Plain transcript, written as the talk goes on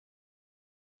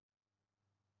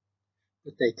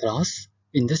Good day, class.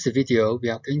 In this video, we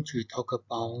are going to talk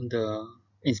about the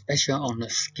inspection on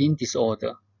the skin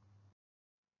disorder.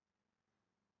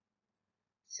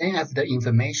 Same as the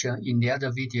information in the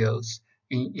other videos,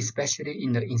 especially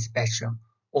in the inspection,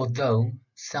 although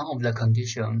some of the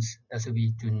conditions that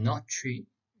we do not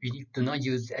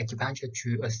use acupuncture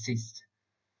to assist,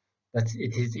 but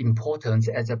it is important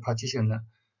as a practitioner.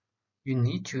 You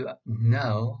need to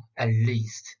know at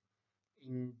least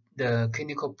in the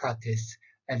clinical practice,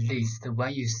 at least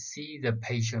when you see the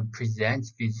patient present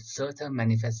with certain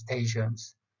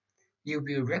manifestations, you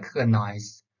will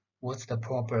recognize what's the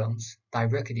problems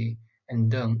directly,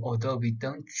 and then although we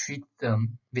don't treat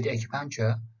them with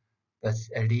acupuncture, but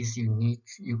at least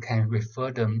you can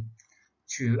refer them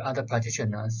to other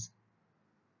practitioners.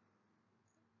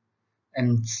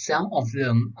 And some of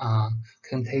them are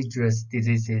contagious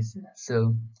diseases,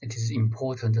 so it is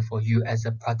important for you as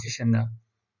a practitioner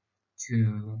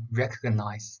to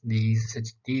recognize these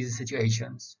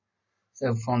situations.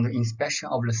 So from the inspection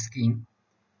of the skin,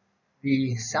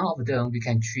 some of them we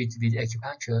can treat with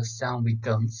acupuncture, some we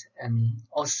don't. And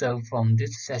also from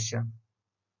this session,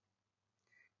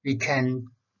 we can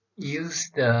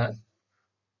use the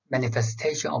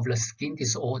manifestation of the skin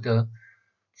disorder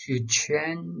to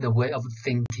train the way of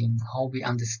thinking, how we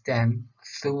understand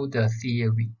through the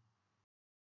theory.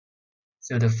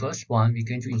 So the first one, we're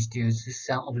going to introduce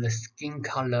some of the skin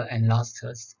color and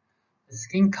lusters. The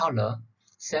skin color,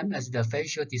 same as the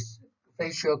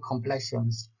facial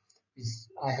complexions,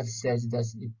 I have said that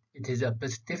it is a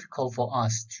bit difficult for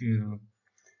us to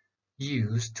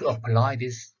apply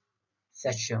this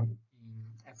section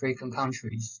in African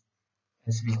countries,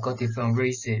 as we got different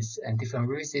races, and different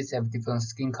races have different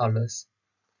skin colors.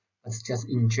 But just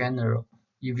in general,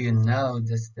 if you know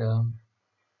that the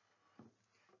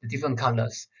different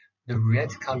colors, the red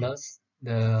colors,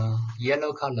 the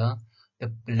yellow color, the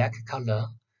black color.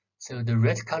 So the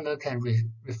red color can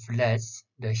reflect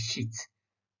the heat.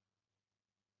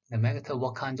 No matter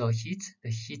what kind of heat,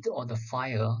 the heat or the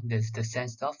fire, that's the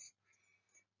sense of.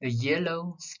 The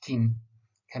yellow skin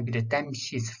can be the damp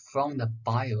heat from the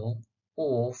bile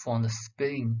or from the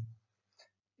spleen,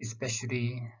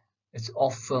 especially it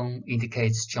often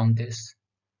indicates jaundice.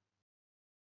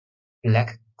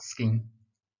 Black skin,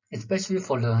 especially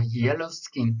for the yellow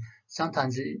skin,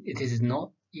 sometimes it is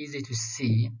not easy to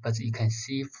see, but you can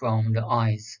see from the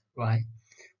eyes, right?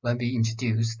 When we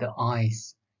introduce the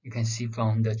eyes, you can see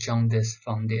from the jaundice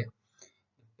from the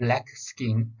black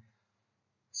skin.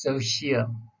 So here,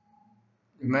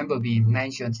 remember we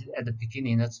mentioned at the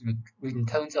beginning that in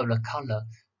terms of the color,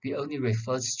 we only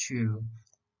refers to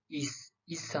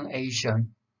Eastern Asia.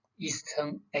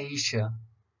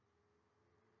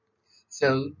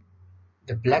 So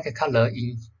the black color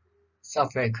in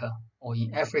South Africa or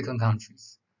in African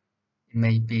countries, it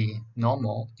may be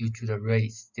normal due to the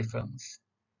race difference.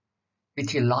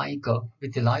 Vitiligo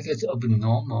is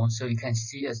abnormal, so you can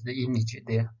see as the image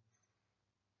there.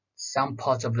 Some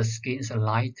parts of the skin is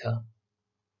lighter,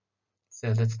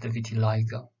 so that's the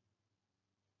vitiligo.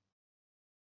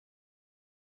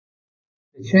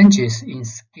 The changes in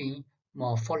skin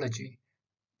morphology.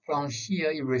 From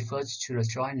here, it refers to the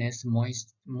dryness,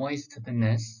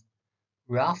 moistness,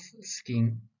 rough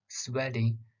skin,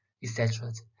 swelling,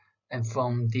 etc. And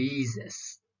from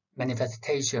these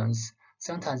manifestations,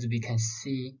 sometimes we can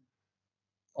see,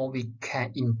 or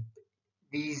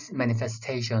these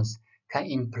manifestations can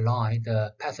imply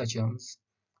the pathogens,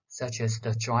 such as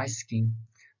the dry skin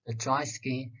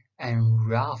and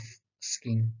rough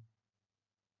skin.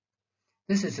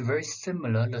 This is very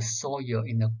similar. The soil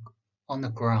on the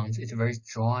ground is very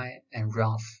dry and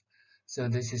rough, so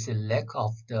this is a lack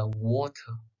of the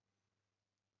water.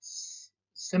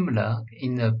 Similar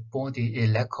in the body, a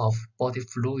lack of body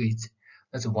fluid.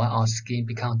 That's why our skin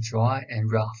becomes dry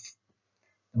and rough.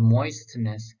 The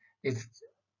moistness, if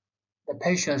the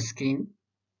patient's skin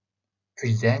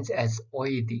presents as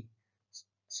oily,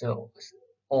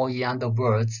 or in other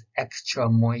words, extra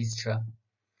moisture.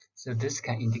 So this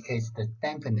can indicate the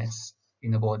dampness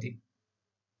in the body.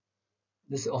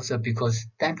 This is also because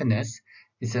dampness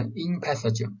is an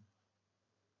in-pathogen.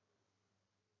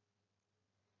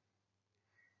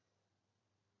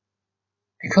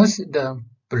 Because the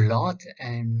blood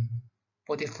and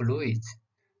body fluid,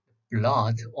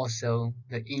 blood also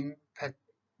the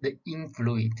in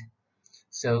fluid.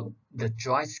 So the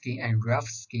dry skin and rough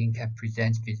skin can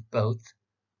present with both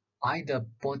either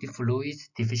body fluid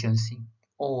deficiency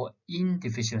or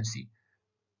deficiency.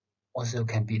 Also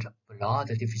can be the blood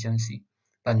deficiency,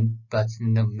 but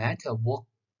no matter what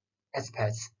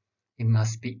aspects, it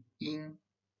must be in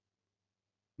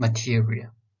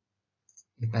material.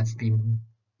 It must be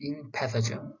in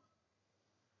pathogen.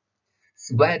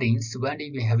 Swelling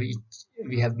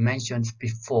we have mentioned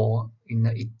before in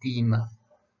the edema.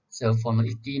 So from the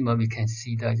edema we can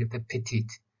see the pitted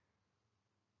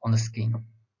on the skin.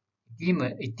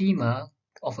 Edema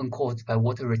often caused by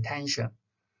water retention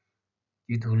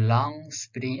due to lung,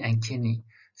 spleen, and kidney.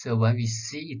 So when we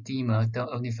see edema, don't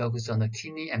only focus on the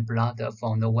kidney and bladder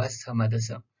from the Western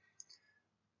medicine.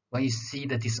 When you see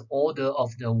the disorder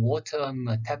of the water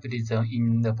metabolism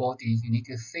in the body, you need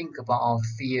to think about our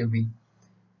theory,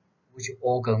 which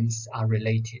organs are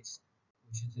related,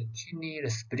 which is the kidney, the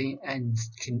spleen, and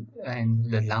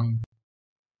the lung.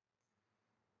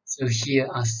 So here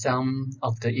are some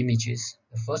of the images.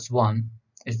 The first one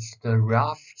is the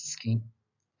rough skin.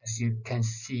 As you can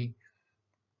see,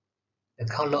 the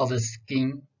color of the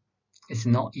skin is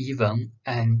not even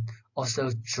and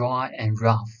also dry and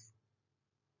rough.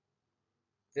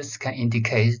 This can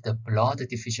indicate the blood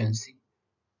deficiency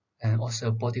and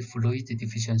also body fluid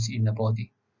deficiency in the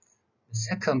body. The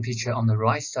second picture on the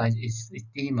right side is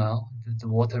edema, the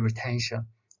water retention.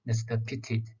 That's the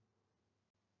pitted.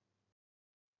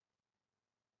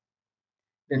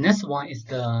 The next one is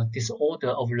the disorder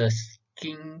of the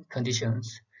skin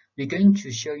conditions. We're going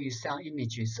to show you some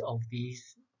images of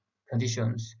these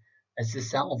conditions, as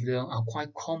some of them are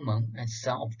quite common and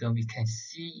some of them we can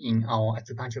see in our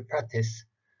acupuncture practice.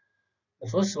 The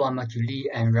first one, maculae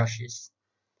and rashes.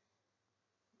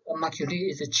 A maculae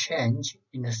is a change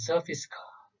in the surface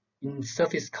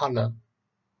color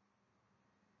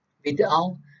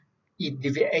without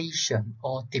deviation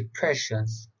or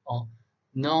depressions or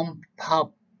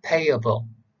non-palpable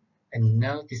and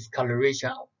no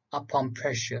discoloration upon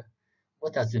pressure.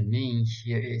 What does it mean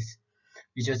here is,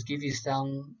 we just give you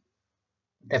some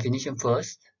definition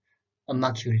first. A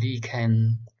maculae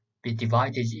can be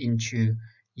divided into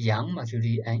yang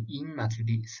maculae and yin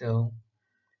maculae. So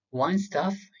one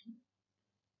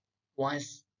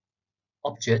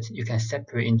object you can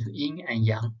separate into yin and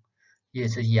yang.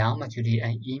 Here's a yang maculae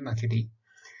and yin maculae.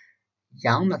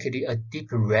 Yang maculae a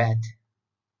deep red,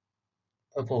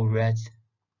 purple red,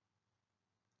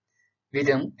 with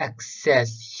an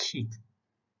excess heat.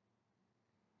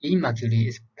 Yin maculae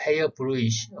is pale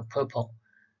bluish or purple,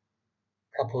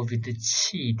 coupled with the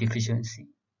qi deficiency.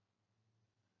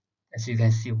 As you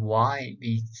can see, why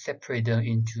we separate them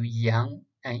into yang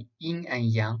and yin and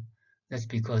yang. That's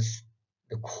because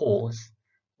the cause.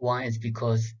 One is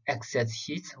because excess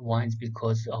heat, one is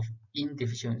because of yin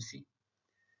deficiency.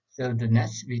 So the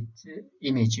next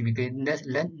image,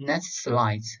 next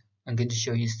slide, I'm going to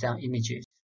show you some images.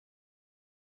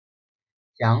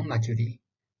 Yang maculae,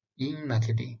 yin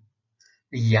maculae.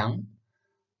 The yang,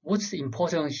 what's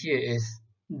important here is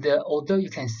although you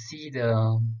can see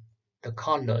the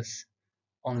colors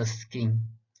on the skin,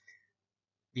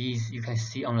 these you can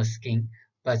see on the skin,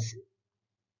 but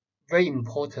very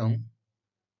important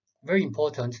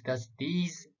that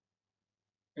these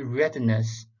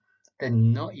redness does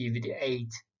not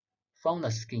evaluate from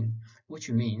the skin, which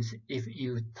means if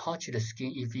you touch the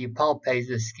skin, if you palpate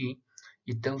the skin,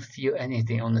 you don't feel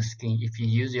anything on the skin. If you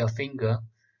use your finger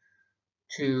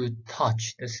to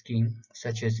touch the skin,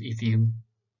 such as if you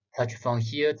touch from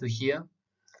here to here,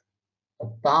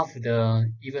 above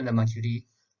even the maculae,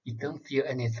 you don't feel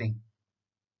anything.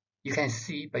 You can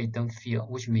see, but you don't feel,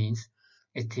 which means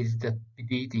it is the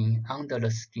bleeding under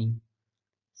the skin.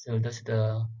 So that's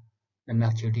the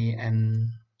maculae,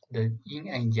 and the yin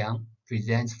and yang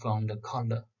presents from the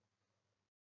color.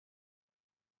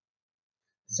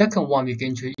 Second one we're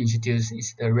going to introduce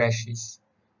is the rashes.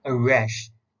 A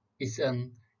rash is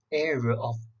an area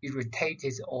of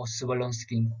irritated or swollen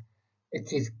skin.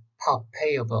 It is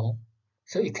palpable,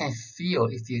 so you can feel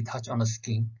if you touch on the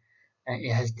skin, and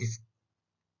it has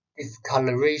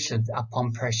discoloration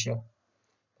upon pressure.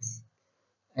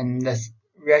 And the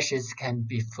rashes can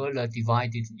be further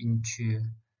divided into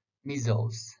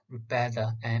measles,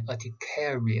 rubella, and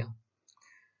urticaria.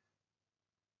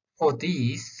 For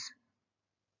these,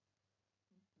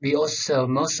 most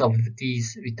of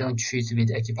these we don't treat with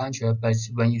acupuncture, but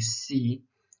when you see,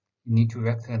 you need to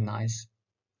recognize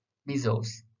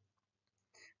measles.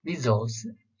 Measles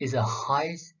is a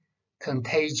high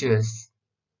contagious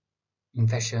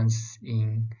infections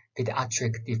in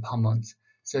pediatric departments,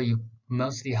 so it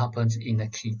mostly happens in the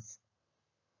kids.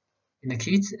 In the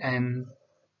kids, and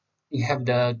you have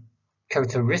the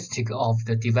characteristic of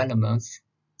the developments.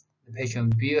 The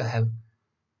patient will have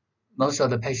Most of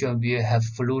the patients will have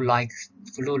flu-like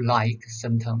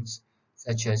symptoms,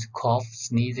 such as cough,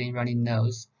 sneezing, runny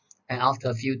nose, and after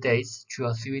a few days, 2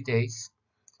 or 3 days,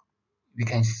 we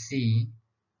can see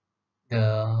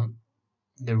the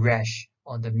rash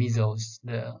or the measles,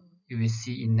 you will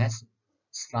see in next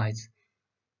slides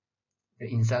the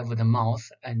inside of the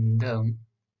mouth, and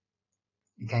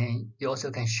you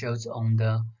also can show it on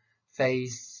the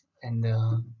face and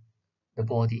the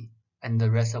body and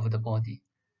the rest of the body.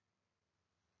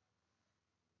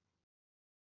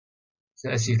 So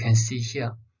as you can see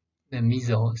here, the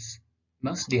measles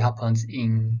mostly happens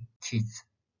in kids.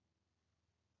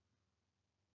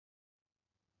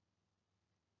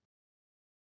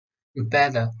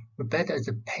 Rubella is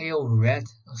a pale red,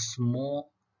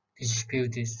 small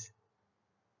distributed.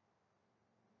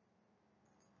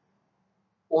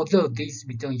 Although these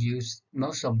we don't use,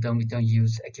 most of them we don't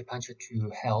use acupuncture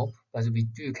to help, but we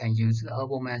can use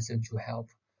herbal medicine to help.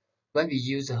 When we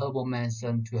use herbal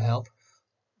medicine to help,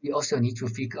 we also need to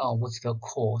figure out what's the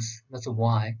cause. That's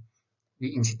why we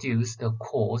introduce the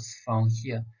cause from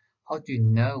here. How do you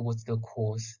know what's the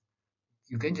cause?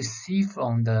 You're going to see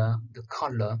from the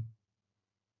color,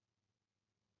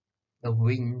 the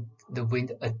wind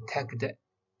attack the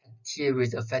bacteria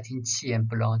affecting qi and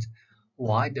blood.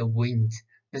 Why the wind?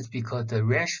 That's because the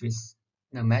rashes,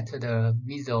 no matter the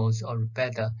measles or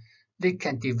rubella, they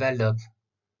can develop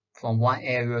from one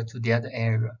area to the other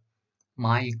area,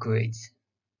 migrate.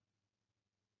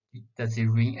 Does it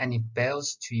ring any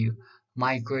bells to you?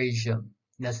 Migration,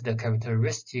 that's the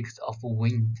characteristics of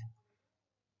wind.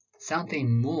 Something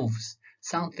moves,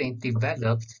 something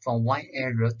develops from one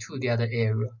area to the other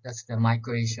area. That's the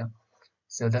migration.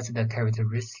 So that's the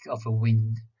characteristic of a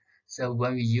wind. So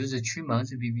when we use the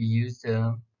treatments, we will use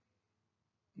the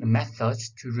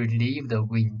methods to relieve the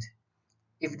wind.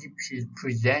 If it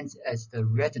presents as the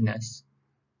redness,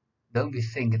 then we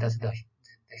think that's the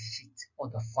heat or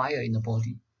the fire in the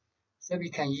body. So we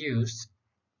can use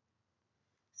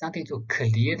something to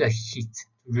clear the heat,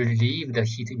 relieve the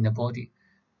heat in the body.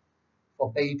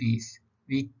 For babies,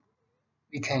 we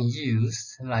can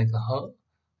use like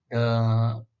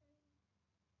the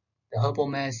herbal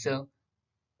medicine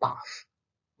bath,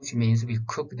 which means we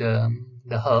cook the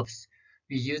herbs,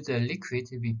 we use the liquid,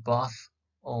 we bath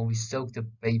or we soak the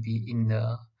baby in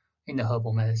the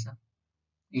herbal medicine,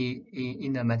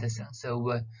 in the medicine.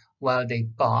 So while they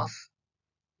bath,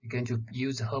 we're going to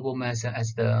use herbal medicine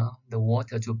as the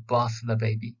water to bath the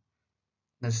baby.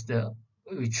 That's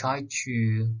we try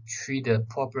to treat the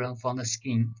problem from the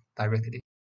skin directly.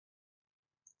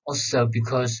 Also,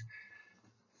 because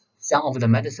some of the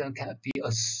medicine can be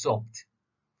absorbed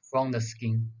from the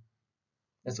skin.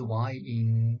 That's why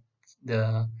in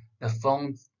the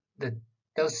form, the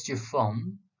dosage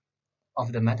form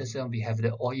of the medicine, we have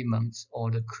the ointment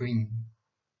or the cream.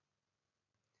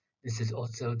 This is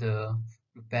also the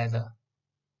better.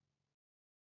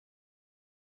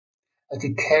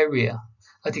 Urticaria.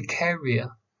 Urticaria,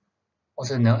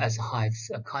 also known as hives,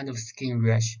 a kind of skin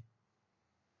rash.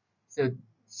 So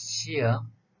here,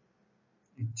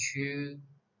 two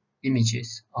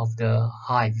images of the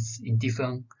hives in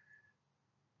different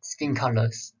skin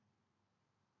colors.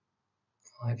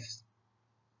 Hives.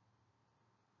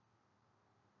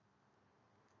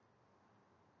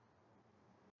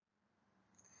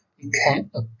 It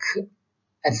can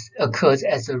occurs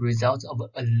as a result of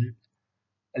an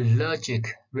allergic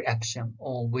reaction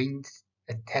or wind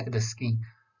attack the skin.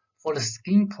 For the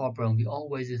skin problem, we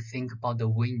always think about the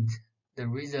wind. The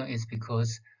reason is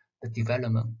because the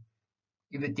development.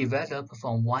 It will develop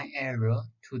from one area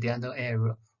to the other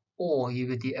area, or it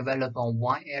will develop from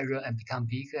one area and become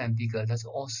bigger and bigger. That's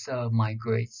also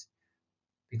migrates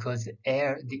because the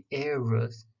area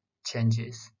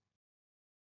changes.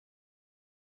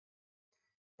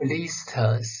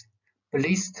 Blisters.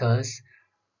 Blisters,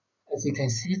 as you can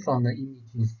see from the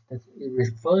images, that it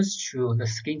refers to the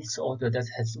skin disorder that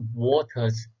has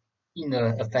waters in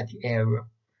the affected area.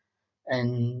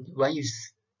 And when you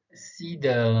see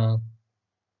the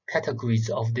categories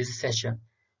of this session,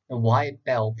 the white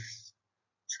bulbs,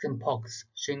 chickenpox,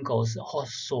 shingles, hot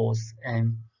sores,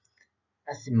 and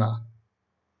eczema,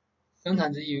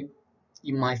 sometimes you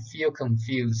might feel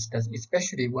confused,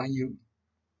 especially when you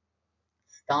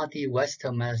study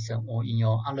Western medicine or in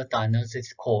your other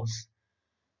diagnosis course.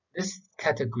 This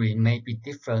category may be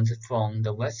different from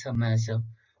the Western medicine.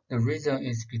 The reason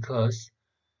is because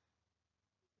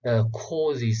the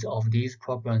causes of these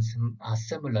problems are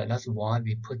similar. That's why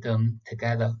we put them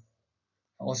together.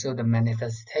 Also, the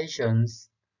manifestations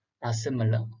are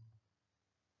similar.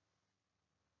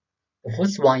 The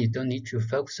first one you don't need to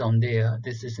focus on there.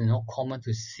 This is not common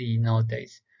to see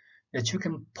nowadays. The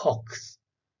chickenpox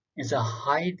is a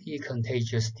highly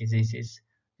contagious disease,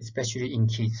 especially in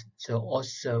kids. So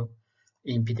also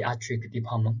in pediatric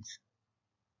departments.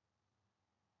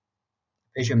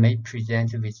 Patient may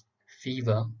present with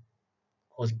fever,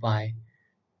 caused by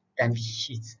damp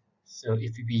heat. So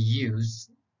if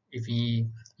we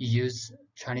use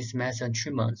Chinese medicine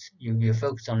treatments, you will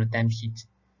focus on the damp heat.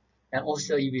 And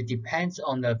also it will depend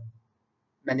on the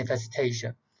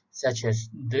manifestation, such as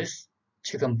this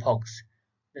chickenpox.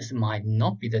 This might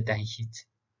not be the damp heat.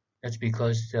 That's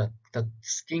because the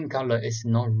skin color is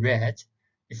not red,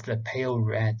 it's the pale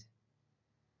red.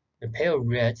 The pale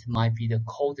red might be the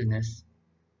coldness.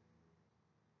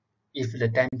 If the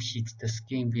damp heat, the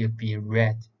skin will be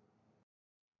red.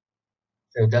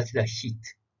 So that's the heat.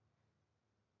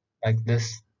 Like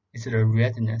this is the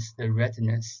redness. The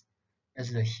redness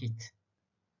is the heat.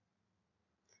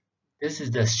 This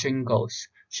is the shingles.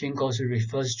 Shingles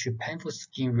refers to painful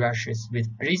skin rashes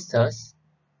with blisters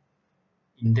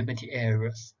in limited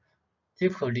areas.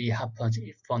 Typically happens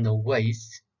from the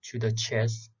waist to the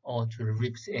chest or to the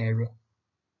ribs area.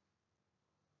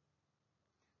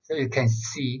 So you can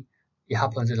see it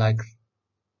happens like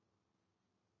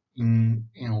in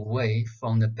a way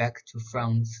from the back to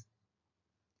front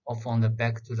or from the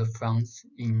back to the front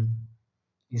in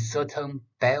certain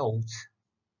belts.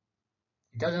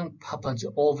 It doesn't happen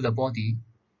all over the body,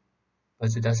 but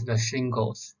that's the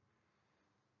shingles.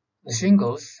 The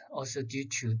shingles also due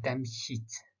to damp heat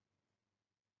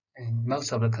and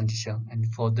most of the condition,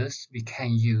 and for this we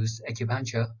can use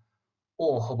acupuncture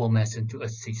or herbal medicine to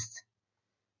assist,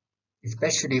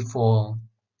 especially for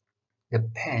the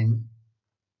pain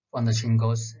from the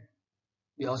shingles.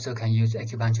 We also can use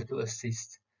acupuncture to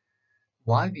assist.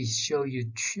 Why I show you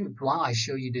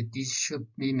these two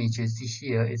images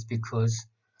here is because,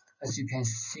 as you can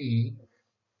see,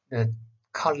 the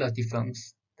color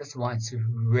difference. This one is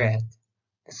red.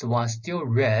 This one is still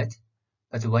red,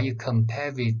 but when you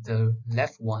compare with the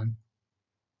left one,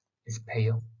 it's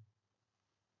pale.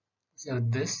 So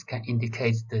this can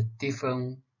indicate the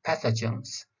different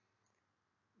pathogens.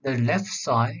 The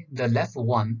left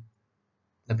one,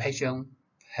 the patient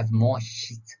have more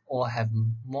heat or have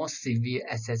more severe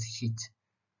excess heat.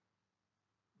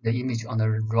 The image on the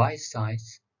right side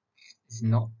is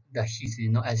not, the heat is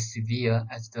not as severe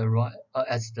as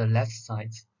the left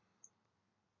side.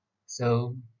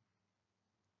 So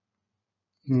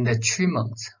in the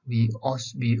treatment, we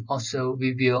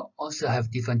will also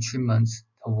have different treatments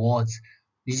towards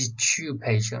these two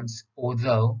patients,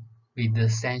 although with the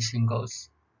same shingles.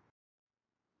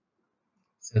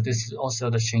 So this is also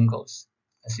the shingles.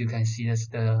 As you can see,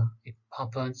 it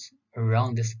happens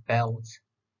around this belt.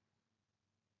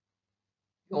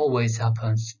 It always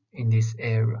happens in this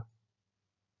area.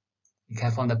 You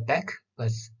can from the back,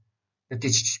 but the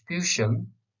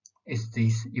distribution is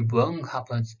this. It won't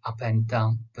happen up and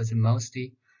down, but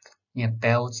mostly in a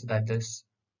belt like this.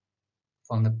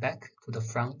 From the back to the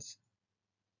front,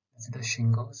 that's the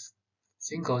shingles.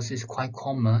 Shingles is quite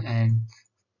common, and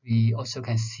we also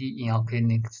can see in our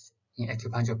clinics in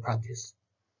acupuncture practice.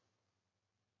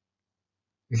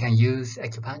 We can use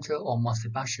acupuncture or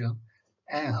massage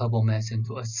and herbal medicine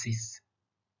to assist.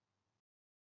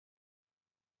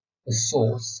 The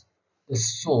source. The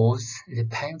source is a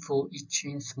painful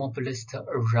itching small blister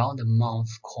around the mouth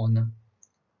corner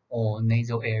or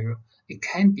nasal area. It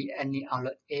can be any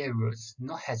other areas,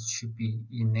 not has to be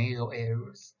in nasal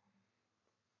areas.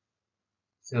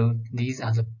 So this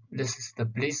is the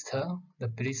blister, the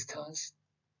blisters.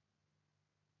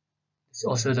 It's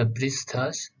also the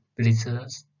blisters.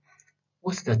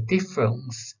 What's the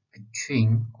difference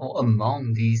between or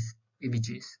among these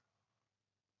images?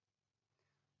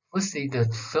 Firstly, the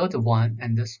third one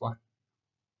and this one.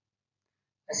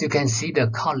 As you can see, the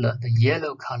color, the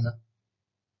yellow color.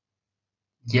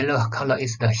 Yellow color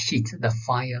is the heat, the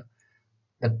fire.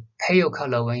 The pale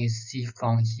color when you see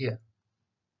from here.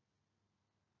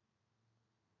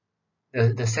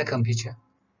 The second picture.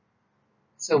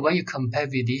 So when you compare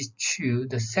with these two,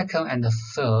 the second and the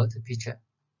third picture,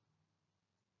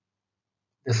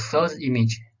 the third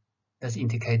image does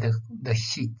indicate the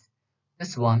heat.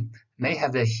 This one may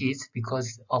have the heat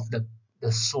because of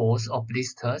the source of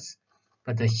blisters,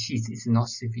 but the heat is not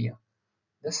severe.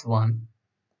 This one,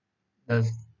 the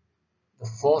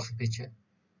fourth picture,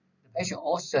 the patient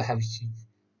also have heat.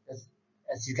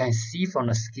 As you can see from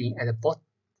the skin at the bottom,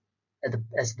 at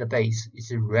the base,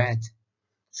 it's red.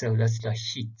 So that's the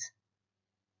heat.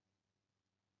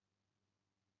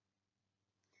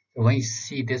 So when you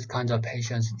see this kind of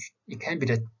patients, it can be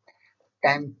the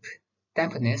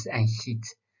dampness and heat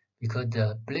because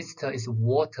the blister is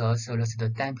water, so that's the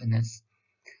dampness.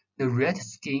 The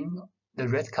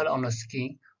red color on the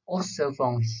skin, also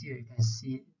from here you can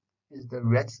see is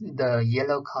the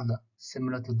yellow color,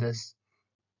 similar to this.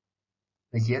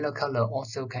 The yellow color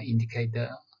also can indicate the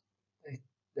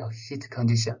heat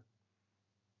condition.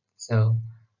 So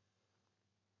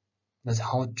that's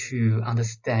how to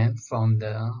understand from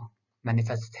the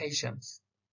manifestations.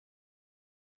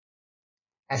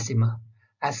 Eczema.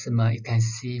 Eczema you can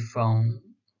see from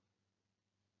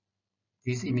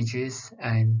these images,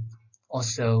 and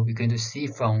also we're going to see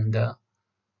from the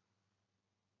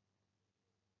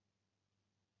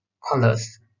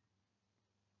colors.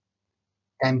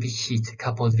 Damp heat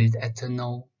coupled with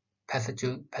external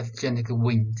pathogenic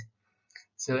wind.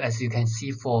 So as you can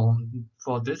see for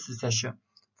this session,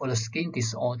 for the skin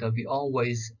disorder, we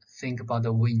always think about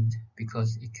the wind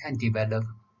because it can develop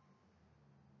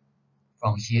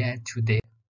from here to there.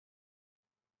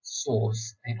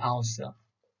 Source and ulcer.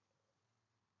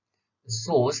 The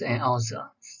source and ulcer.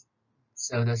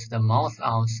 So that's the mouth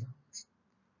ulcer.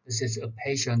 This is a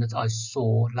patient that I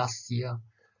saw last year.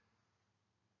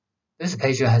 This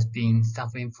patient has been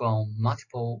suffering from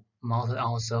multiple mouth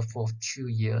ulcer for 2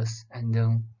 years,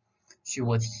 and she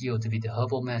was healed with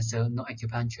herbal medicine, no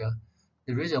acupuncture.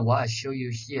 The reason why I show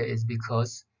you here is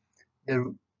because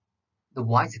the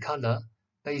white color,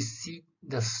 but you see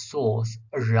the source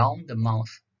around the mouth.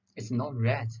 It's not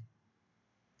red.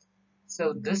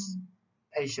 So this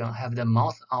patient have the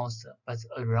mouth ulcer, but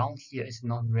around here is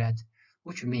not red,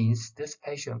 which means this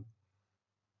patient,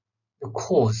 the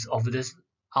cause of this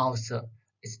ulcer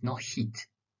is not heat,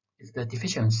 it's the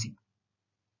deficiency.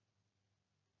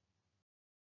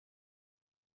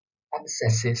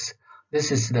 Abscesses,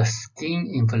 this is the skin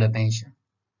inflammation.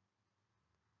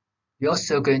 We're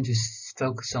also going to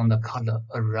focus on the color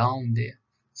around there.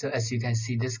 So as you can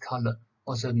see, this color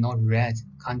also not red,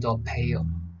 kind of pale.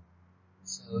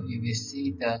 So you will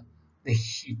see the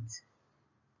heat,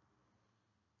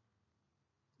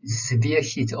 severe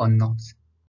heat or not.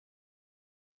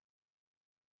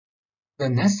 The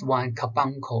next one,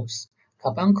 carbuncles.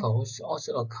 Carbuncles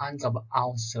also a kind of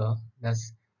ulcer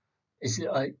that's is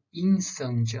an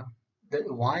insurgent.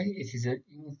 Why it is an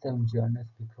insurgent? That's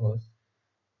because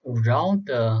around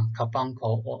the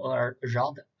carbuncle or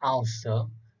around the ulcer,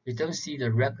 we don't see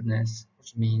the redness,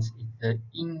 which means it's the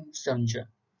insurgent.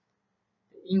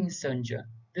 Insurgent.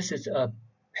 This is a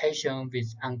patient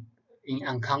with in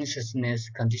unconsciousness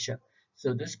condition.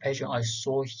 So this patient, I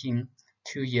saw him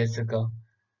 2 years ago.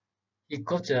 He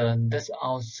got this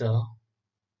ulcer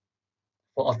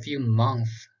for a few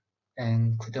months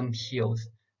and couldn't heal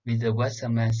with the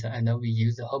Western medicine, and then we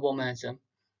use the herbal medicine.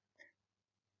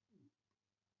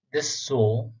 This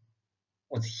sore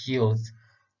was healed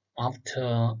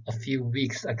after a few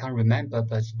weeks. I can't remember,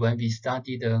 but when we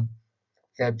study the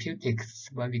therapeutics,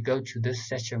 when we go to this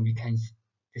session, we can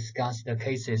discuss the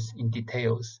cases in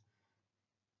details.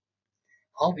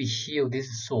 How we heal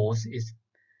this sores is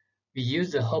we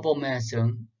use the herbal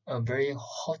medicine, a very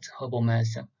hot herbal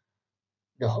medicine,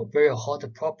 the very hot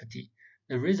property.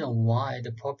 The reason why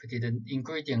the property, the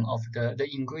ingredient of the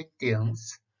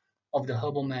ingredients of the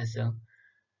herbal medicine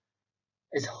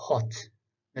is hot.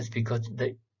 That's because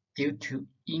due to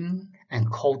in and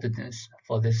coldness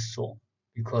for this sore.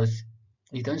 Because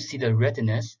you don't see the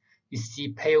redness, you see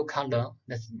pale color.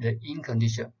 That's the in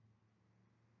condition.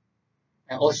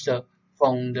 And also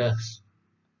from the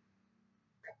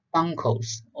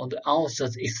buncles or the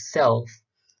ulcers itself,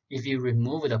 if you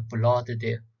remove the blood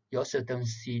there, you also don't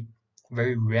see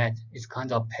very red. It's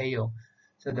kind of pale.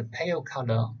 So the pale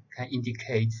color can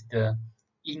indicate the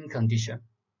in condition.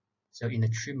 So in the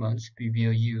treatments, we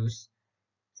will use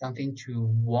something to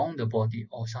warm the body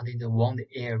or something to warm the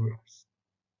areas.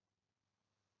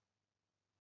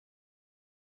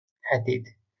 Headed.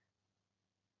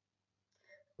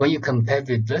 When you compare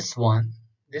with this one,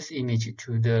 this image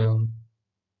to the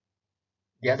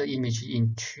other image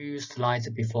in 2 slides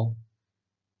before,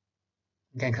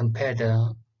 you can compare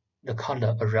the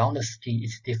color around the skin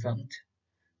is different.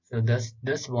 So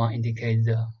this one indicates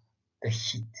the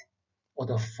heat or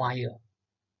the fire.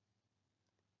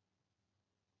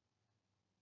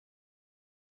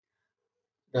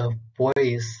 The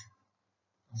voice,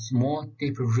 small,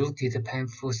 deep-rooted,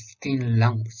 painful skin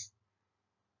lumps.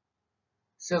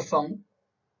 So from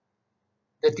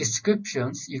the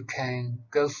descriptions, you can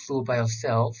go through by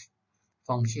yourself.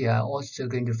 From here, I'm also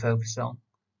going to focus on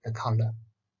the color.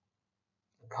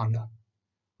 The color.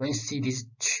 When you see these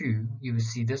two, you will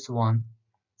see this one.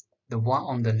 The one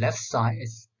on the left side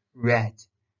is red.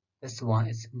 This one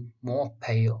is more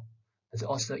pale. There's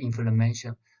also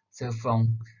inflammation. So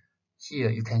from here,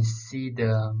 you can see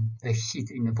the heat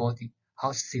in the body,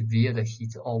 how severe the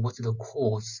heat or what's the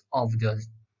cause of the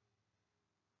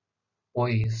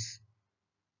boils.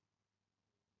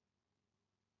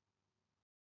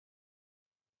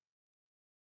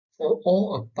 So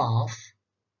all above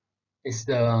is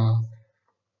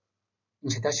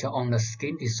introduction on the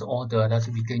skin disorder that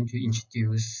we're going to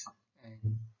introduce,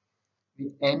 and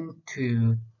we aim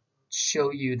to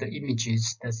show you the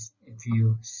images that if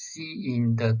you see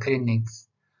in the clinics,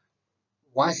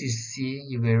 once you see,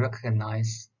 you will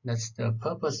recognize. That's the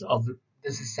purpose of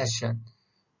this session.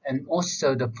 And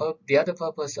also the other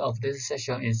purpose of this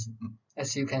session is,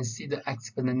 as you can see the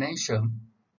explanation,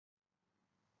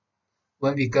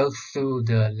 when we go through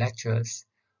the lectures,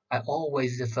 I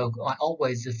always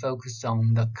focus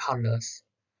on the colors,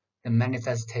 the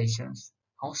manifestations,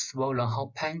 how swollen,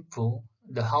 how painful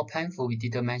we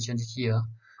didn't mention here.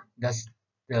 That's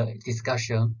the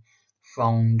discussion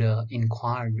from the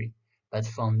inquiry, but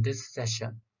from this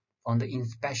session, from the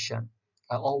inspection,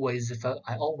 I always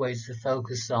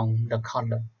focus on the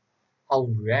color, how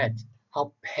red,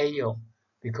 how pale,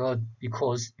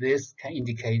 because this can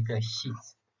indicate the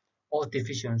heat or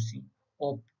deficiency,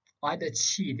 or either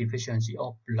qi deficiency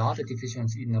or blood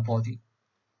deficiency in the body.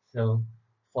 So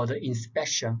for the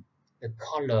inspection, the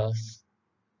colors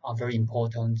are very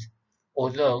important.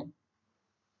 Although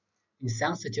in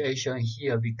some situations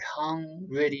here we can't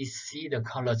really see the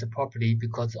colors properly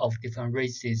because of different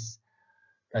races,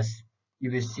 but you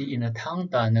will see in the tongue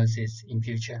diagnosis in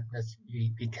future that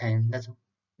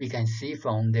we can see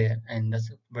from there, and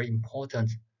that's very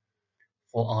important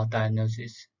for our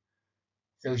diagnosis.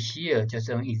 So here just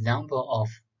an example of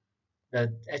that.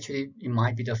 Actually it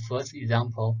might be the first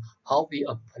example how we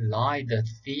apply the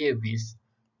theories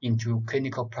into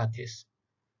clinical practice.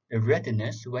 The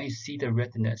redness, when you see the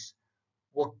redness,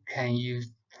 what can you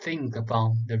think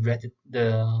about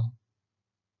the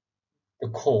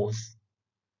cause?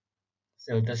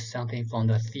 So that's something from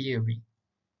the theory.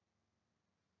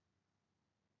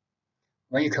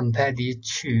 When you compare these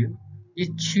two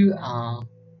are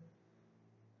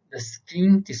the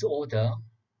skin disorder.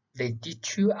 These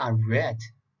two are red,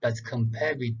 but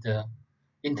compared with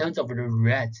in terms of the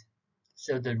red,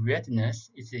 so the redness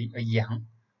is a yang,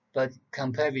 but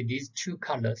compared with these two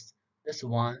colors, this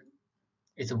one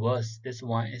is worse. This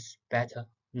one is better,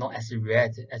 not as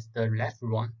red as the left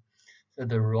one. So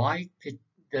the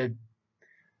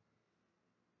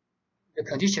the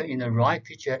condition in the right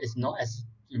picture is not as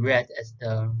red as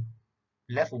the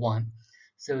left one.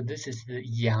 So this is the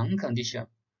yang condition,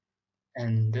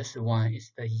 and this one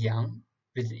is the yang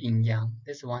with yin yang.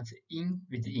 This one's yin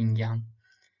with yin yang.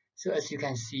 So as you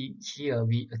can see here,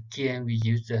 we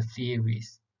use the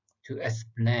theories to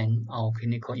explain our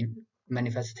clinical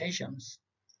manifestations.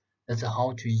 That's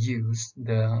how to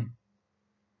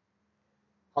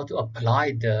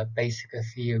apply the basic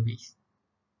theories.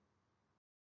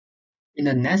 In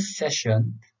the next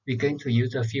session, we're going to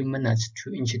use a few minutes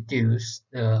to introduce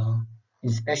the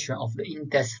inspection of the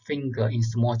index finger in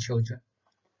small children.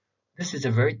 This is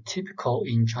a very typical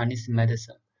in Chinese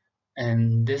medicine,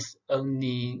 and this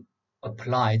only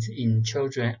applies in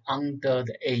children under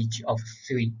the age of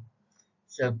 3.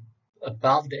 So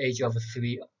above the age of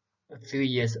 3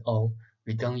 years old,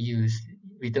 we don't use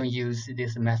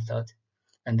this method.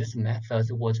 And this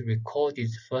method was recorded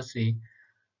firstly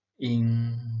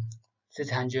in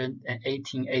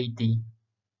 618 AD.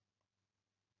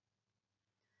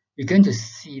 You're going to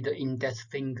see the index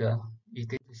finger. You're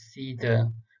going to see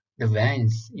the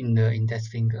veins in the index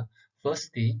finger.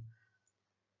 Firstly,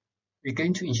 we're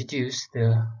going to introduce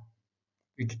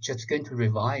we're just going to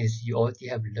revise. You already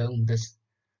have learned this,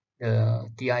 the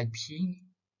DIP,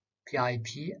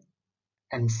 PIP,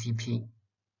 MCP.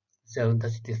 So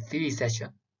that's the 3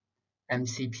 session: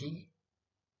 MCP,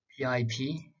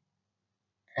 PIP,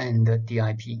 and the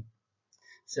DIP.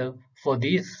 So for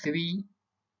these 3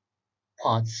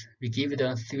 parts, we give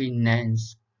them 3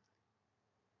 names.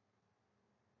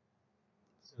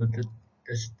 So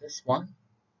this one.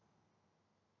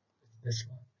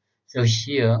 So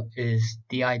here is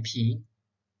DIP,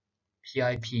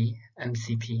 PIP,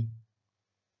 MCP.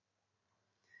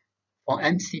 From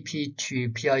MCP to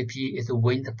PIP is a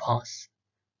wind pass.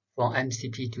 From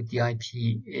MCP to DIP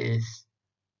is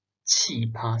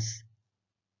qi pass.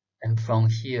 And from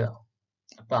here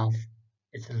above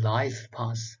is life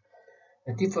pass.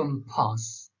 The different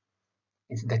paths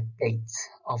is the gate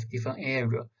of different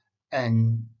area,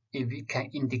 and if we can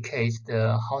indicate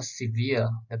how severe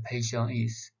the patient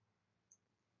is.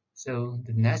 So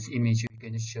the next image we're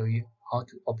going to show you how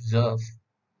to observe.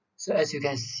 So as you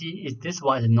can see, if this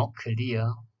one is not clear,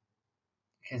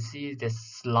 you can see there's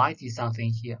slightly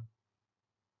something here.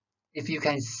 If you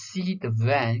can see the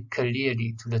vein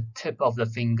clearly to the tip of the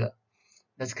finger,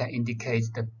 that can indicate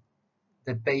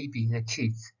the baby, the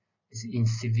kids, is in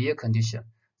severe condition.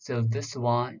 So this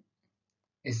one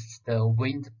is the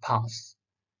wind pass,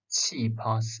 qi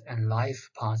pass, and life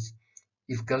pass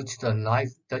if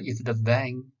the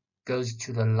vein goes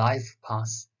to the life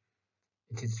path,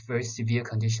 it is very severe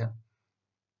condition.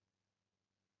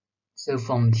 So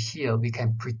from here we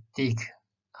can predict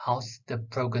how's the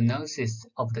prognosis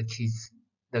of the kids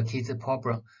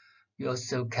problem. We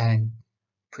also can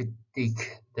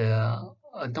predict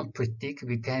not predict,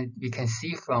 we can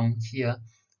see from here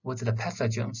what's the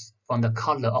pathogens from the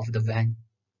color of the vein.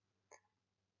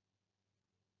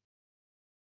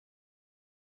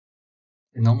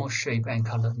 The normal shape and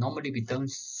color. Normally we don't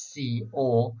see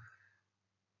all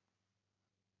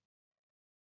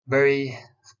very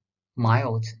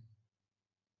mild,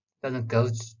 doesn't go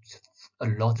a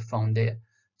lot from there.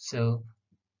 So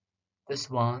this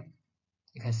one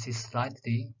you can see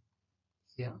slightly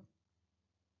here.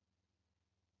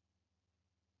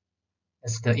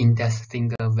 That's the index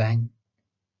finger vein.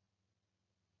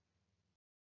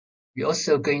 We're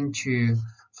also going to,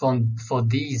 for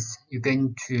these, you're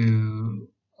going to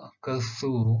go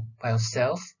through by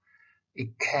yourself.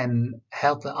 It can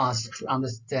help us to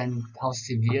understand how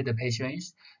severe the patient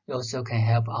is. It also can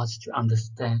help us to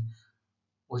understand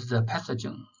what's the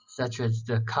pathogen, such as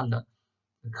the color.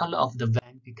 The color of the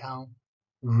vein become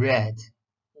red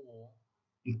or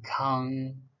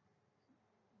become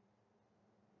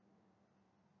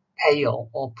pale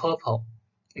or purple.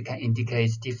 It can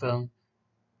indicate different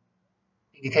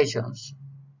indications.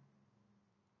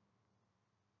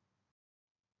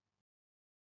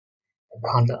 The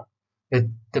color.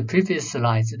 The previous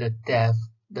slides, the depth,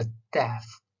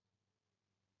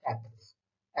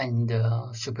 and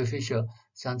superficial.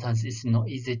 Sometimes it's not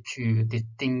easy to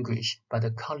distinguish, but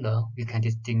the color we can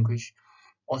distinguish.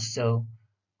 Also,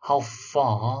 how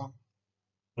far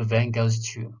the vein goes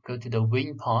to the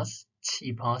wing parts,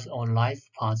 qi parts, or life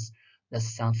parts.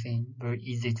 That's something very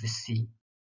easy to see.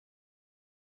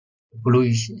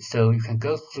 Bluish, so you can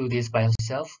go through this by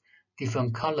yourself.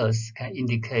 Different colors can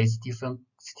indicate different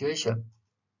situation.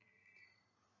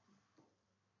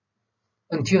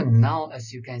 Until now,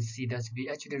 as you can see, that we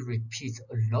actually repeat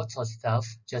a lot of stuff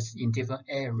just in different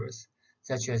areas,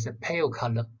 such as a pale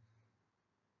color.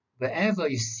 Wherever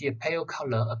you see a pale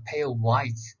color, a pale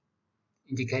white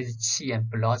indicates qi and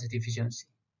blood deficiency.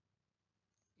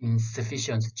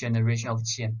 Insufficient generation of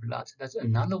qi and blood. That's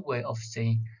another way of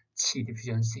saying qi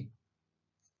deficiency.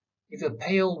 If a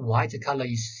pale white color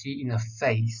you see in a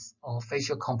face or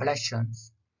facial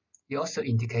complexions, it also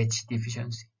indicates qi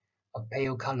deficiency. A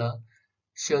pale color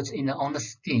shows on the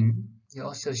skin, it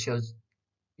also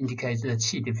indicates the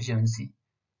qi deficiency.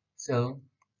 So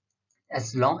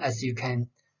as long as you can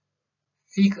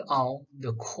figure out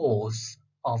the cause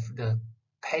of the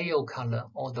pale color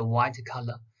or the white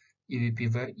color, it will be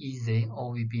very easy,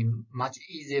 or will be much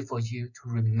easier for you to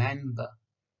remember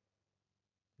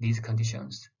these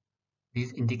conditions,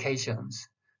 these indications.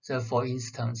 So for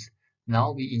instance,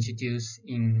 now we introduce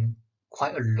in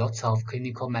quite a lot of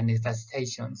clinical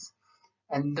manifestations.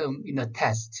 And in the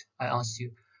test, I asked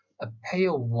you, a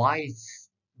pale white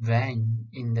vein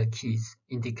in the kids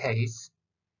indicates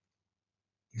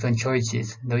different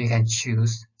choices. Now you can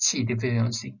choose qi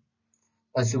deficiency.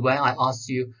 But when I ask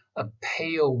you, a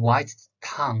pale white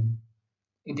tongue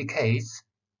indicates,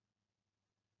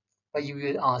 but you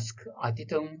will ask, I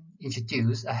haven't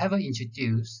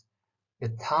introduced the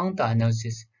tongue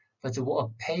diagnosis, but what a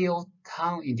pale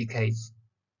tongue indicates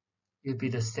will be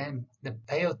the same. The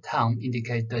pale tongue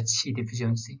indicates the qi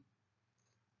deficiency,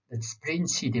 the spleen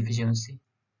qi deficiency.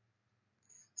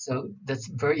 So that's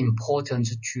very important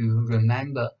to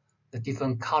remember the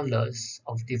different colors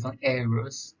of different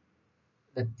areas,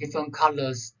 the different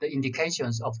colors, the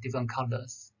indications of different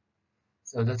colors.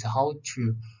 So that's how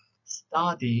to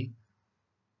study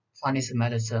Chinese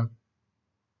medicine,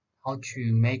 how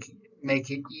to make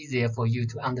it easier for you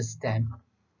to understand,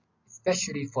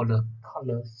 especially for the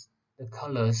colors. The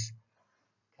colors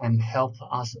can help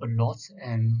us a lot,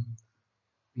 and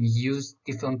we use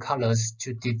different colors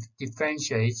to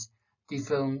differentiate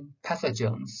different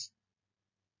pathogens,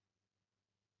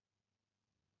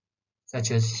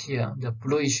 such as here, the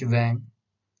bluish vein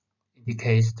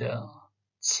indicates the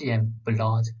qi and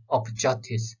blood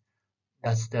objectives.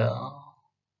 That's the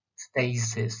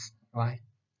stasis, right?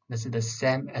 That's the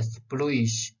same as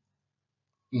bluish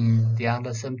in the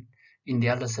other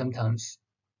symptoms,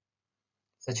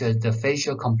 such as the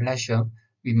facial complexion.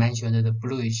 We mentioned the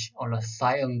bluish or the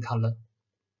cyan color.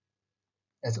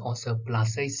 That's also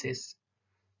blastasis.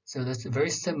 So that's very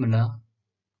similar.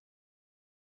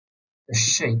 The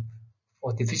shape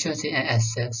for deficiency and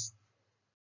excess.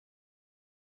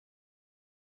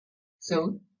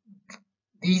 So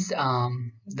these are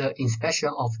the inspection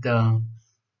of the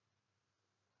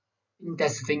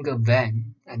index finger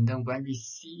vein. And then when we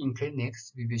see in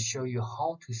clinics, we will show you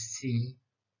how to see,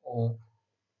 or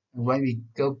when we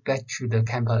go back to the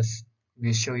campus,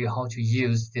 we'll show you how to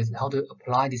use this, how to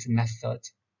apply this method,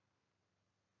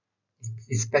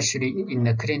 especially in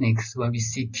the clinics. When we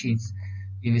see kids,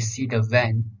 you will see the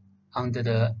vein under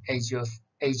the age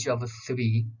of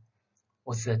 3.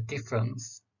 What's the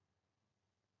difference?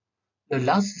 The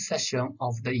last session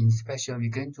of the inspection, we're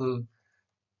going to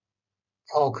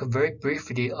talk very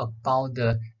briefly about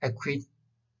the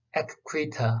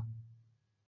excreta.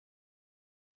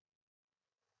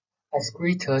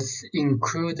 Excretors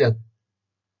include the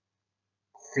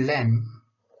phlegm,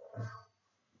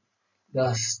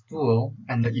 the stool,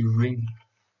 and the urine.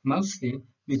 Mostly,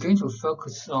 we're going to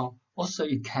focus on, also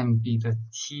it can be the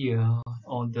tear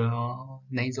or the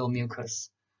nasal mucus,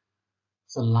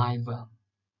 saliva.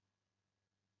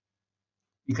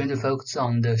 We're going to focus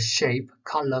on the shape,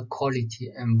 color,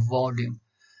 quality, and volume.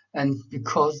 And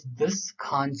because this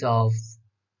kind of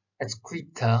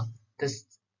excreta, this,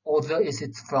 although it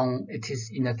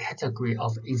is in a category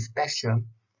of inspection,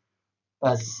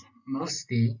 but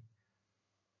mostly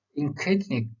in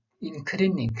clinic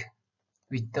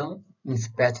we don't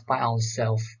inspect by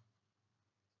ourselves.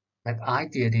 Like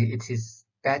ideally, it is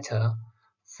better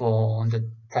for the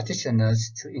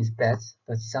practitioners to inspect,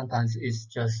 but sometimes it's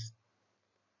just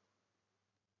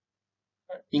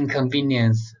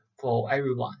inconvenience for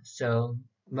everyone. So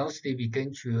mostly we're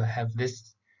going to have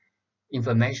this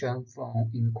information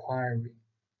from inquiry.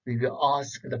 We will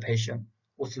ask the patient,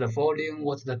 what's the volume,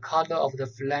 what's the color of the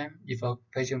phlegm if a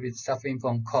patient is suffering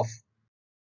from cough,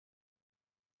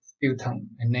 sputum,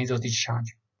 and nasal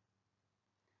discharge.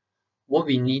 What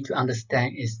we need to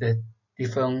understand is the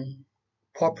different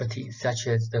properties such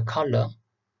as the color,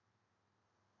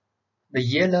 the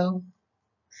yellow,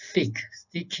 thick,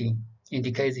 sticky,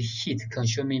 indicates heat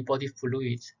consuming body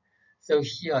fluids. So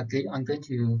here I'm going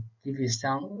to give you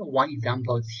one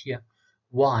example here.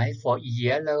 Why for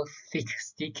yellow, thick,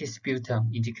 sticky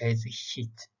sputum indicates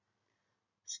heat.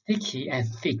 Sticky and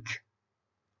thick,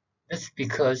 that's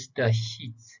because the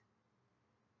heat.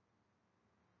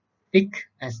 Thick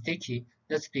and sticky,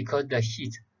 that's because the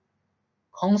heat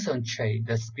concentrate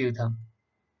the sputum.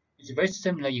 It's very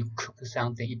similar, you cook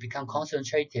something, it becomes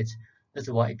concentrated, that's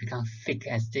why it becomes thick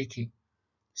and sticky.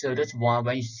 So that's why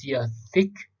when you see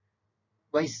thick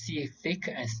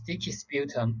and sticky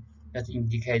sputum, that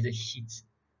indicates heat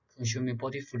consuming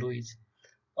body fluids.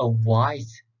 A white,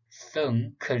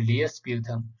 thin, clear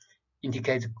sputum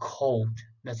indicates cold,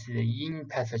 that's the in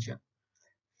pathogen.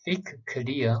 Thick,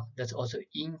 clear, that's also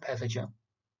in pathogen.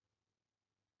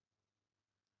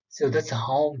 So that's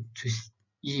how to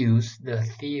use the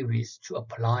theories to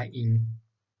apply in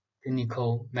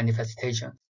clinical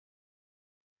manifestations.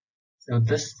 So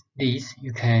these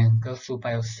you can go through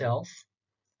by yourself.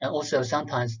 And also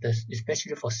sometimes,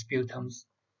 especially for sputums,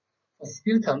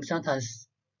 sometimes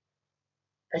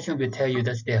patient will tell you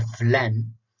that their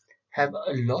phlegm have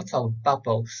a lot of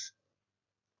bubbles,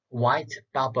 white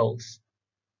bubbles.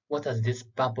 What does this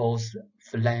bubbles,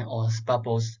 phlegm or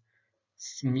bubbles,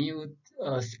 sputum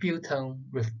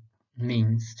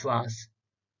means to us?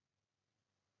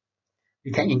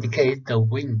 We can indicate the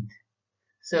wind.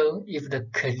 So if the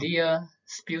clear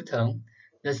sputum,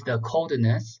 that's the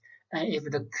coldness, and if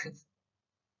the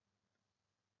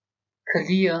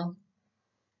clear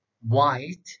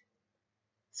white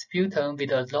sputum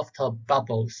with a lot of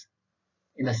bubbles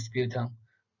in the sputum,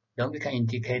 then we can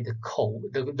indicate the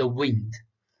cold, the wind.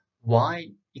 Why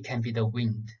it can be the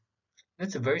wind?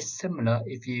 That's very similar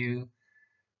if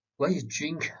when you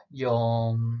drink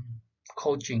your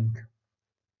cold drink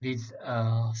with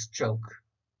a stroke.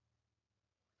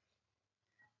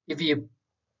 If you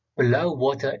blow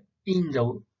water in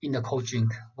the cold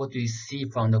drink, what do you see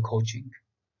from the cold drink?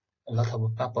 A lot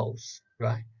of bubbles,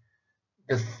 right?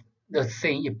 The the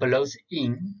thing it blows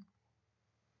in,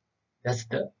 that's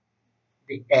the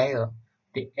air.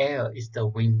 The air is the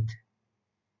wind.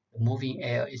 The moving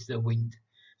air is the wind.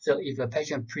 So if a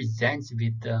patient presents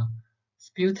with the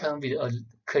sputum with a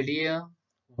clear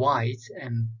white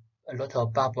and a lot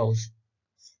of bubbles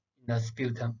in the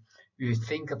sputum, you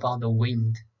think about the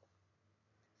wind.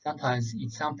 Sometimes in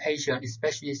some patients,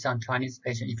 especially some Chinese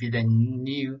patients, if they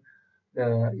knew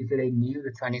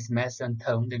the Chinese medicine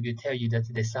term, they will tell you that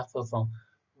they suffer from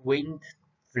wind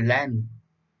phlegm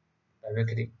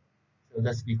directly. So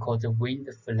that's because the wind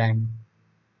phlegm.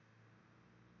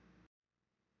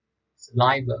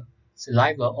 Saliva.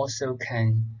 Saliva also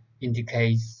can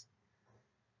indicate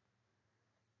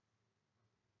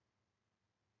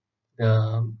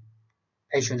the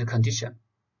patient's condition.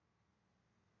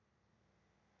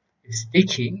 It's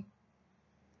sticky.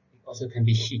 also can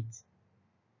be heat.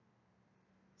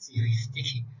 It's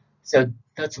sticky. So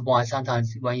that's why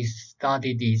sometimes when you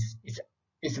study this,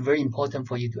 it's very important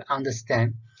for you to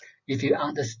understand. If you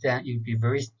understand, it will be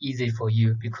very easy for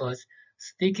you because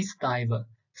sticky saliva,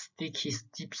 sticky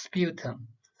sputum,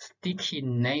 sticky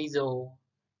nasal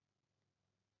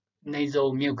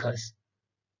mucus,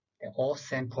 they're all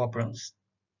same problems.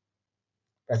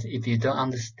 But if you don't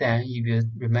understand, you will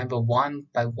remember one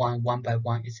by one.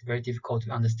 It's very difficult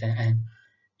to understand, and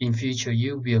in future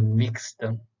you will mix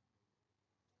them.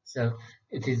 So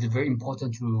it is very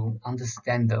important to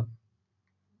understand the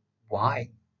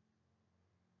why.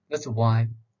 That's why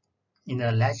in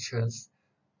the lectures,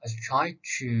 I try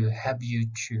to help you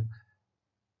to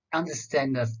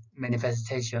understand the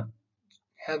manifestation,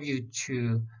 help you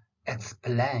to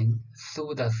explain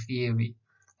through the theory,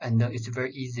 and it's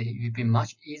very easy. It will be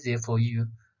much easier for you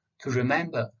to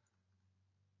remember.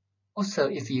 Also,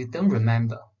 if you don't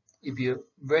remember, it will be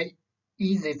very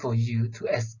easy for you to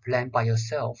explain by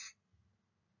yourself.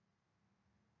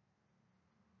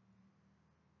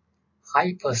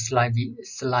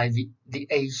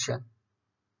 Hypersalivation,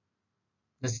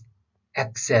 this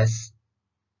excess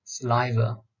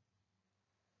saliva,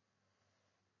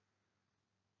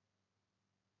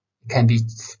 can be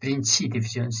spleen qi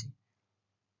deficiency.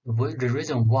 The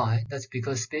reason why, that's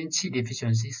because spleen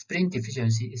deficiency,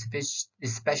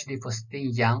 especially for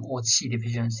spleen yang or qi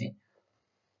deficiency,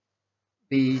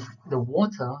 the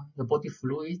water, the body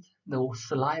fluid, the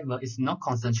saliva is not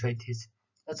concentrated.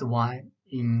 That's why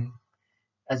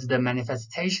as the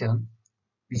manifestation,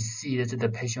 we see that the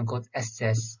patient got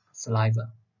excess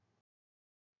saliva.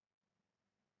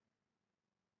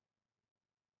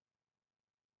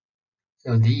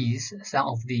 So some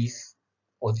of these,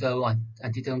 although I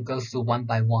didn't go through one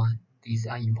by one, these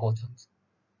are important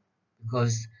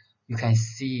because you can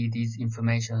see these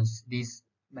informations, these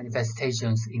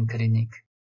manifestations in clinic.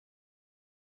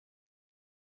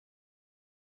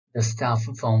 The stuff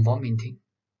from vomiting.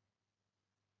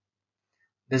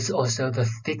 There's also the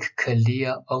thick,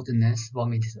 clear odorless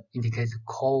vomit indicates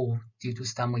cold due to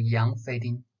stomach yang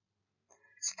fading,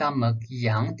 stomach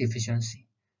yang deficiency,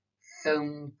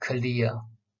 thin, clear,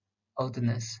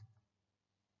 odorless,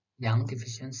 yang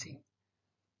deficiency,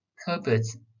 turbid,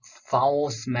 foul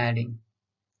smelling,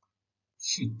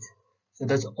 heat. So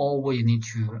that's all what you need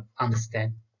to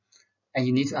understand. And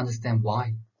you need to understand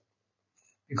why.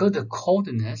 Because the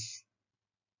coldness,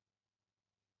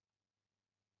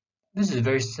 this is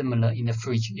very similar in the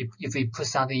fridge. If we put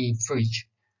something in fridge,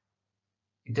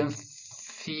 you don't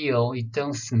feel, you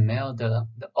don't smell the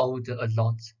odor a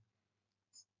lot.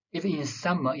 If in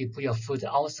summer you put your food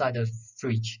outside the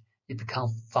fridge, it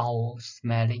becomes foul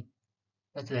smelling.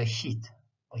 That's the heat.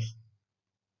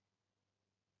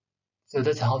 So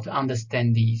that's how to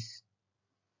understand these.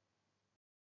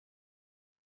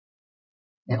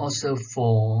 And also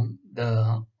for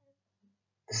the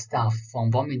stuff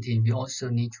from vomiting, we also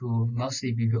need to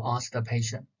mostly we will ask the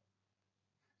patient.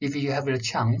 If you have the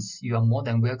chance, you are more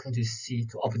than welcome to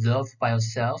observe by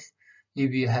yourself. You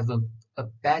will have a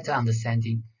better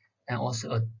understanding and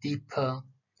also a deeper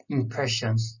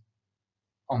impressions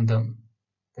on them.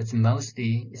 That's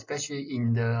mostly, especially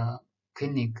in the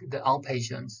clinic, the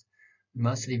outpatients,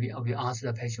 mostly we ask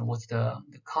the patient what's the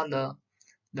color,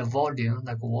 the volume,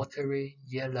 like watery,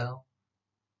 yellow.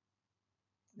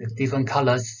 The different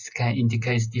colors can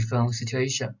indicate different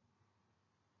situation.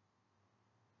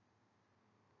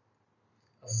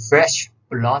 Fresh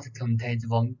blood contains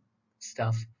warm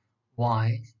stuff.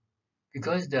 Why?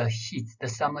 Because the heat, the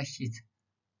summer heat,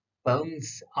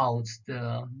 burns out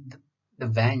the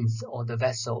veins or the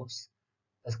vessels.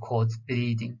 That's called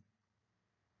bleeding.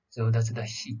 So that's the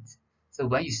heat. So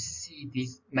when you see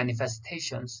these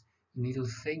manifestations, you need to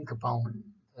think about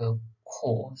the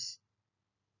cause.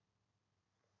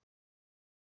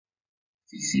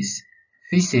 Feces.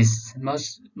 Feces,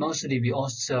 mostly we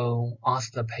also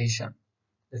ask the patient.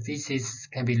 The feces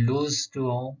can be loose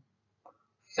stool,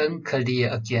 thin clear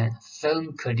again,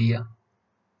 thin clear.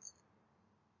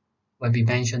 When we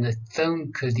mention the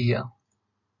thin clear,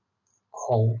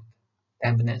 cold,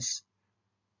 dampness,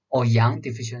 or yang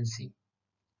deficiency,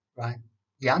 right?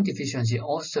 Yang deficiency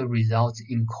also results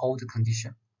in cold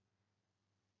condition.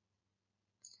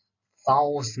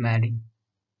 Foul smelling,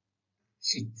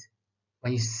 heat.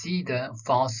 When you see the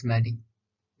foul smelling,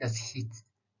 that's heat.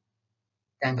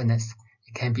 Dampness,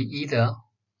 it can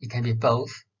be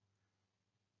both.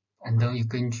 And then you're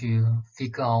going to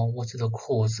figure out what's the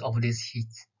cause of this heat.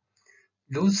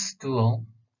 Loose stool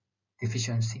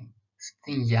deficiency,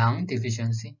 yang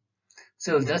deficiency.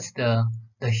 So that's the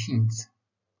hint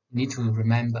you need to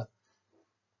remember.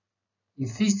 In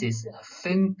feces,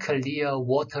 thin, clear,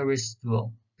 watery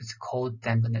stool is called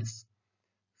dampness.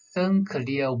 Thin,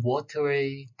 clear,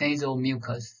 watery nasal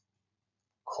mucus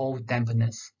called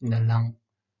dampness in the lung.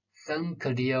 Thin,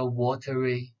 clear,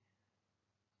 watery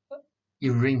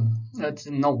urine. That's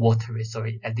not watery,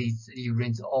 sorry. At least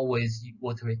urine is always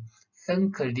watery.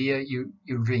 Thin, clear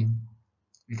urine.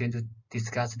 We're going to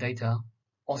discuss later.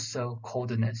 Also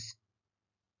coldness.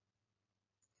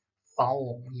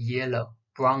 Foul, yellow,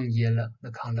 brown yellow,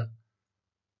 the color.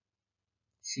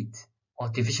 Heat or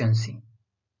deficiency.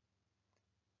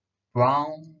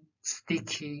 Brown,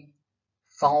 sticky,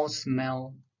 foul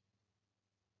smell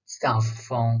stuff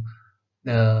from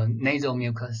the nasal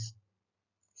mucus.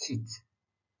 Heat.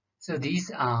 So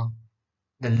these are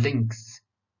the links.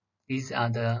 These are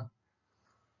the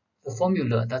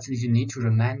formula that you need to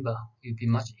remember. It will be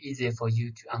much easier for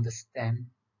you to understand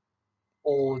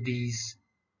all these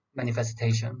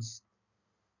manifestations.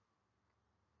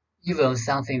 Even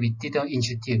something we didn't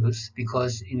introduce,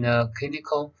 because in the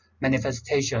clinical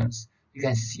manifestations, you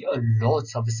can see a lot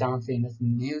of something that's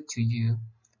new to you,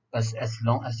 but as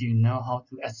long as you know how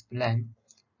to explain,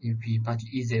 it will be much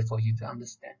easier for you to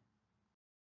understand.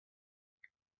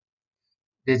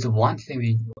 There's one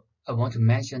thing I want to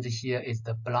mention here is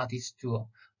the bloody stool.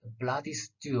 The bloody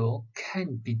stool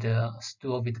can be the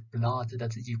stool with blood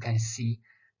that you can see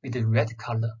with the red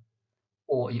color,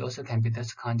 or it also can be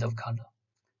this kind of color.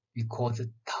 We call it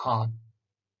tar-like.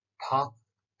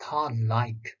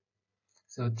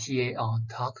 So TAR,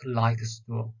 talc-like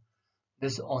stool.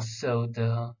 This is also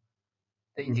the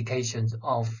indications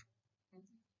of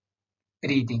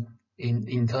bleeding, in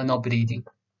internal bleeding.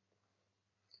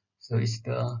 So it's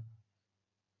the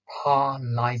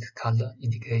tar-like color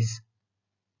indicates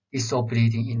it's saw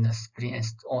bleeding in the spleen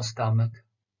or stomach.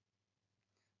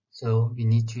 So we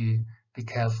need to be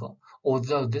careful.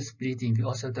 Although this bleeding, we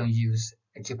also don't use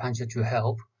acupuncture to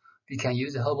help. We can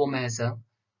use herbal medicine,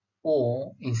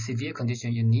 or in severe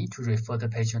condition, you need to refer the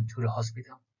patient to the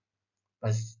hospital.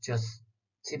 But just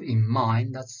keep in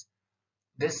mind that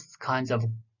this kind of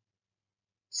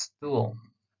stool,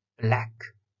 black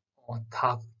or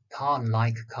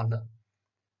tar-like color,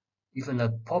 even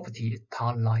the property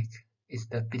tar-like is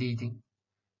the bleeding.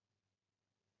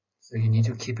 So you need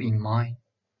to keep in mind.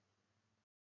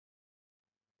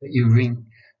 The urine,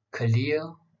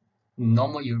 clear,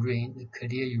 normal urine,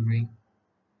 clear urine,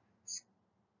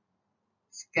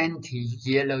 scanty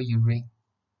yellow urine,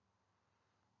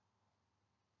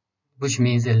 which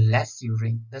means less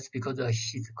urine. That's because the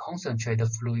heat concentrate the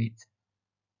fluid.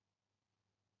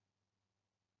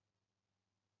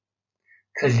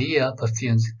 Clear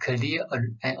perfumes, clear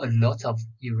and a lot of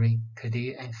urine,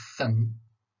 clear and thin,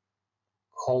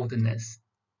 coldness.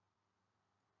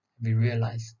 We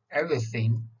realize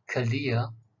everything clear,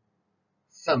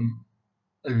 thin,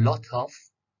 a lot of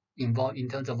involved in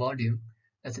terms of volume,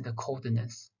 that's the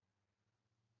coldness.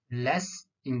 Less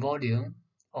in volume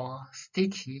or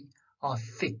sticky or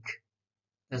thick,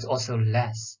 that's also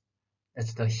less.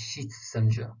 That's the heat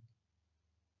syndrome.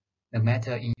 No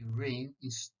matter in urine,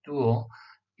 in stool,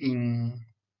 in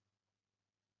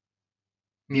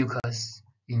mucus,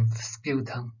 in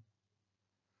sputum.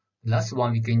 The last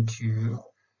one we're going to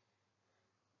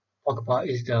talk about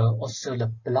is also the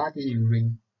bloody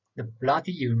urine. The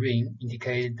bloody urine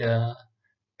indicates the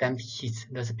damp heat.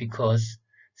 That's because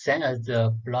same as the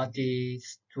bloody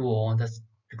stool, that's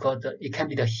because it can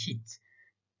be the heat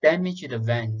damage the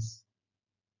veins.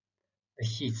 The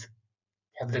heat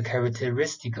have the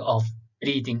characteristic of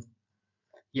bleeding.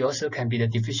 It also can be the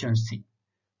deficiency.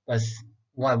 But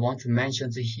what I want to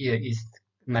mention here is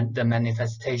the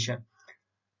manifestation.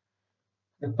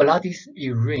 The bloody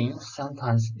urine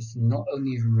sometimes is not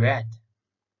only red,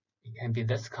 it can be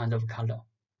this kind of color.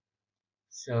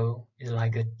 So it's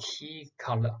like a tea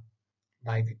color,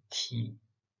 like tea.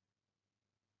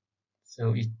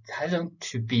 So it hasn't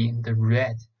to be the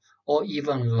red or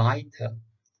even lighter,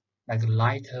 like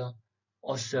lighter.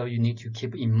 Also, you need to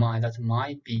keep in mind that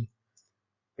might be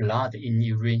blood in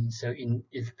urine. So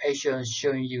if patient is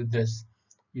showing you this,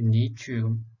 you need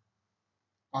to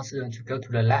ask them to go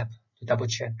to the lab to double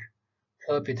check.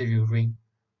 Turbid urine,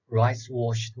 rice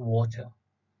washed water,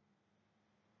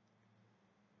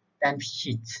 damp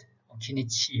heat, or kidney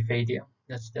qi failure.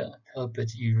 That's the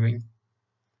turbid urine.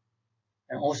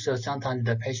 And also sometimes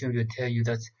the patient will tell you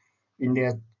that in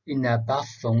their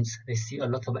bathrooms they see a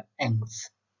lot of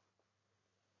ants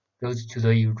goes to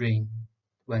the urine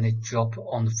when they drop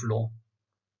on the floor.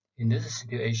 In this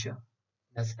situation,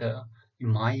 it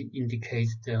might indicate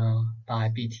the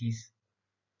diabetes.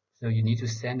 So you need to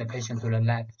send the patient to the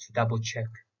lab to double check.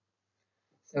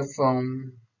 So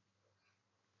from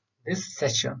This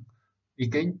session,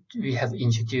 we have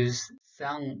introduced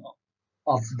some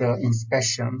of the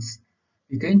inspections.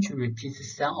 We're going to repeat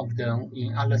some of them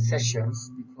in other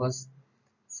sessions because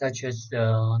such as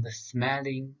the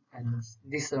smelling and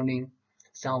listening,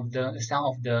 some of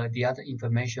the other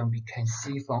information we can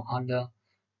see from other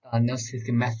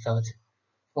diagnostic methods.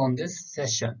 From this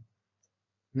session,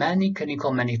 many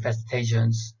clinical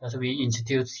manifestations that we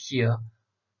introduced here,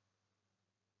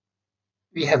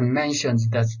 we have mentioned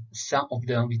that some of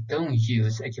them we don't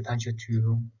use acupuncture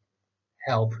to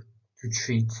help to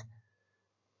treat.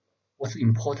 What's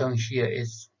important here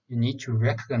is you need to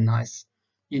recognize,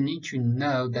 you need to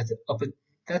know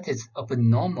that is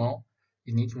abnormal.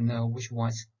 You need to know which one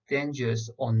is dangerous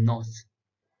or not.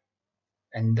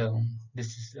 And this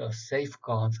is a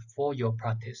safeguard for your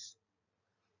practice.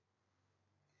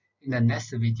 In the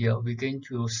next video, we're going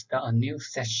to start a new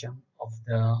session of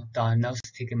the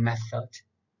diagnostic method.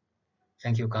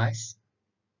 Thank you, guys.